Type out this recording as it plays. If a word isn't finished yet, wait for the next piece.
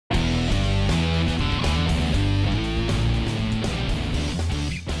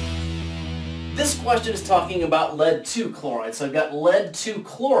This question is talking about lead 2 chloride. So I've got lead 2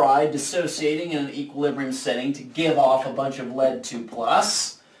 chloride dissociating in an equilibrium setting to give off a bunch of lead 2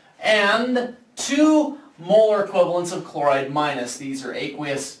 plus, and 2 molar equivalents of chloride minus. These are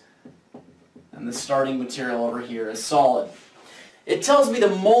aqueous, and the starting material over here is solid. It tells me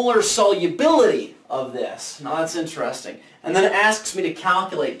the molar solubility of this. Now that's interesting. And then it asks me to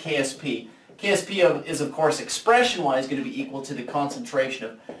calculate KSP. KSP is, of course, expression-wise going to be equal to the concentration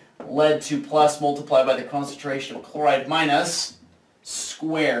of lead 2 plus multiplied by the concentration of chloride minus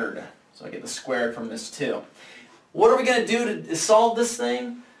squared. So I get the squared from this too. What are we going to do to solve this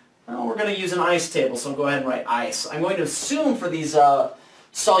thing? Well, we're going to use an ice table, so I'll go ahead and write ice. I'm going to assume for these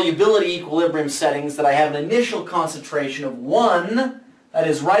solubility equilibrium settings that I have an initial concentration of 1. That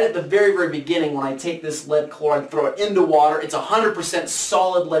is right at the very, very beginning when I take this lead chloride and throw it into water. It's 100%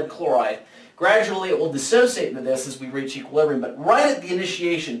 solid lead chloride. Gradually it will dissociate into this as we reach equilibrium, but right at the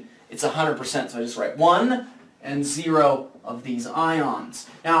initiation it's 100%, so I just write 1 and 0 of these ions.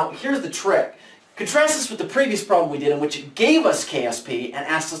 Now here's the trick. Contrast this with the previous problem we did in which it gave us KSP and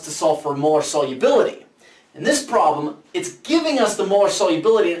asked us to solve for molar solubility. In this problem, it's giving us the molar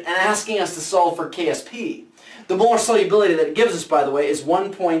solubility and asking us to solve for KSP. The molar solubility that it gives us, by the way, is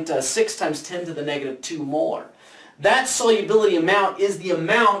 1.6 times 10 to the negative 2 molar. That solubility amount is the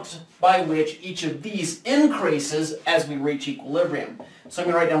amount by which each of these increases as we reach equilibrium. So I'm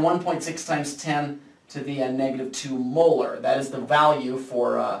going to write down 1.6 times 10 to the negative 2 molar. That is the value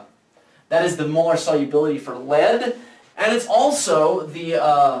for, that is the molar solubility for lead, and it's also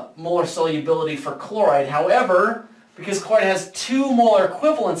the molar solubility for chloride. However, because chloride has 2 molar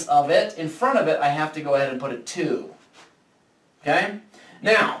equivalents of it, in front of it I have to go ahead and put a 2. Okay?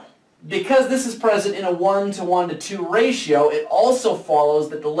 Now, because this is present in a 1 to 1 to 2 ratio, it also follows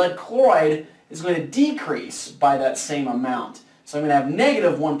that the lead chloride is going to decrease by that same amount. So I'm going to have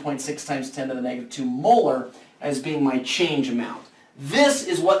negative 1.6 times 10 to the negative 2 molar as being my change amount. This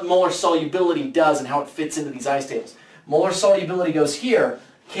is what molar solubility does and how it fits into these ice tables. Molar solubility goes here,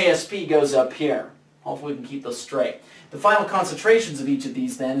 KSP goes up here. Hopefully we can keep those straight. The final concentrations of each of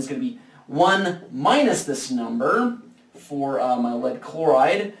these then is going to be 1 minus this number for my lead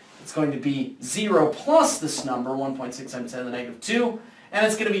chloride. It's going to be 0 plus this number, 1.6 times 10 to the negative 2, and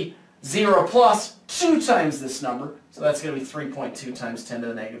it's going to be 0 plus 2 times this number, so that's going to be 3.2 times 10 to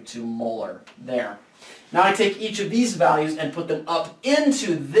the negative 2 molar there. Now I take each of these values and put them up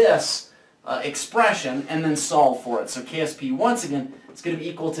into this expression and then solve for it. So KSP, once again, is going to be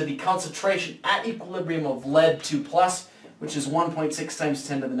equal to the concentration at equilibrium of lead 2 plus, which is 1.6 times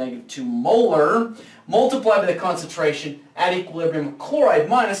 10 to the negative 2 molar, multiplied by the concentration at equilibrium of chloride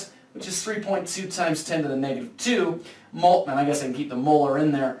minus, which is 3.2 times 10 to the negative 2, and I guess I can keep the molar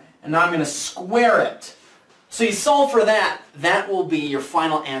in there, and now I'm going to square it. So you solve for that, that will be your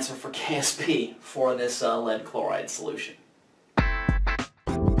final answer for KSP for this lead chloride solution.